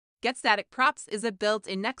getStaticProps is a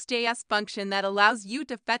built-in Next.js function that allows you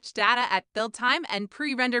to fetch data at build time and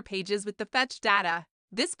pre-render pages with the fetched data.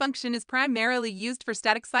 This function is primarily used for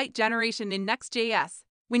static site generation in Next.js.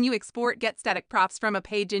 When you export getStaticProps from a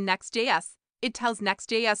page in Next.js, it tells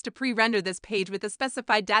Next.js to pre-render this page with the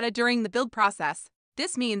specified data during the build process.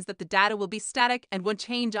 This means that the data will be static and won't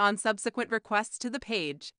change on subsequent requests to the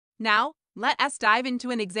page. Now, let us dive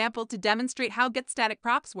into an example to demonstrate how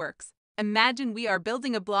getStaticProps works. Imagine we are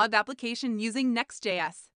building a blog application using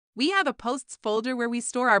Next.js. We have a posts folder where we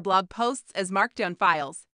store our blog posts as markdown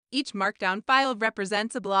files. Each markdown file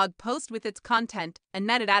represents a blog post with its content and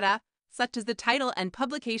metadata, such as the title and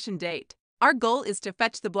publication date. Our goal is to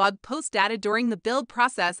fetch the blog post data during the build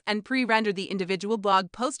process and pre-render the individual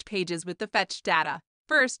blog post pages with the fetched data.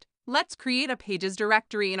 First, let's create a pages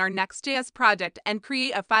directory in our Next.js project and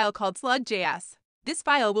create a file called slug.js. This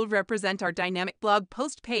file will represent our dynamic blog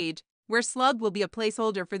post page, where slug will be a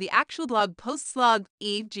placeholder for the actual blog post slug,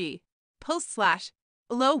 e.g.,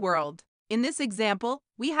 post/hello world. In this example,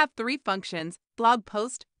 we have three functions: blog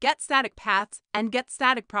post, getStaticPaths, and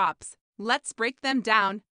getStaticProps. Let's break them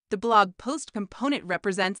down. The blog post component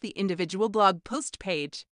represents the individual blog post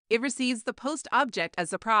page. It receives the post object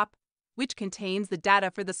as a prop, which contains the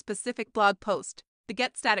data for the specific blog post. The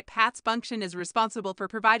getStaticPaths function is responsible for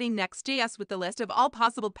providing Next.js with the list of all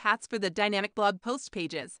possible paths for the dynamic blog post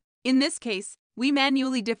pages. In this case, we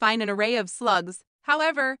manually define an array of slugs.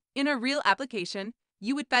 However, in a real application,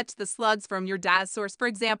 you would fetch the slugs from your data source, for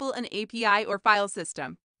example, an API or file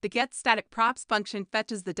system. The getStaticProps function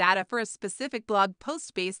fetches the data for a specific blog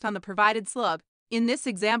post based on the provided slug. In this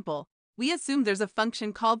example, we assume there's a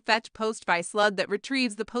function called fetchPostBySlug that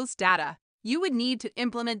retrieves the post data. You would need to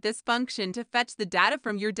implement this function to fetch the data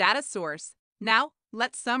from your data source. Now,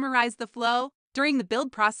 let's summarize the flow. During the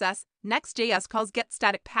build process, Next.js calls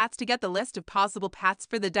getStaticPaths to get the list of possible paths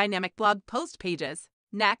for the dynamic blog post pages.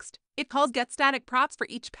 Next, it calls getStaticProps for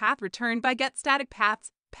each path returned by getStaticPaths,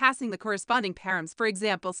 passing the corresponding params, for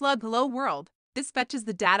example, slug hello world. This fetches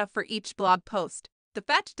the data for each blog post. The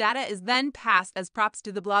fetched data is then passed as props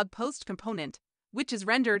to the blog post component, which is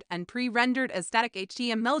rendered and pre-rendered as static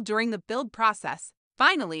HTML during the build process.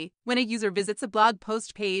 Finally, when a user visits a blog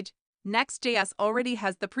post page, Next.js already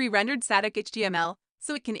has the pre-rendered static HTML,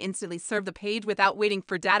 so it can instantly serve the page without waiting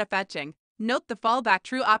for data fetching. Note the fallback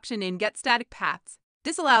true option in getStaticPaths.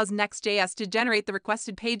 This allows Next.js to generate the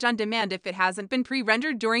requested page on demand if it hasn't been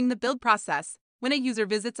pre-rendered during the build process. When a user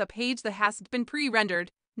visits a page that hasn't been pre-rendered,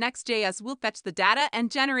 Next.js will fetch the data and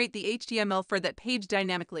generate the HTML for that page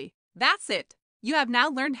dynamically. That's it! You have now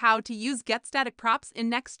learned how to use getStaticProps in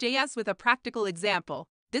Next.js with a practical example.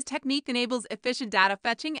 This technique enables efficient data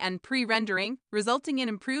fetching and pre-rendering, resulting in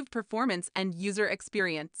improved performance and user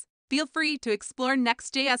experience. Feel free to explore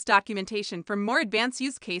Next.js documentation for more advanced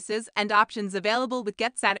use cases and options available with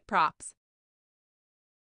getStaticProps.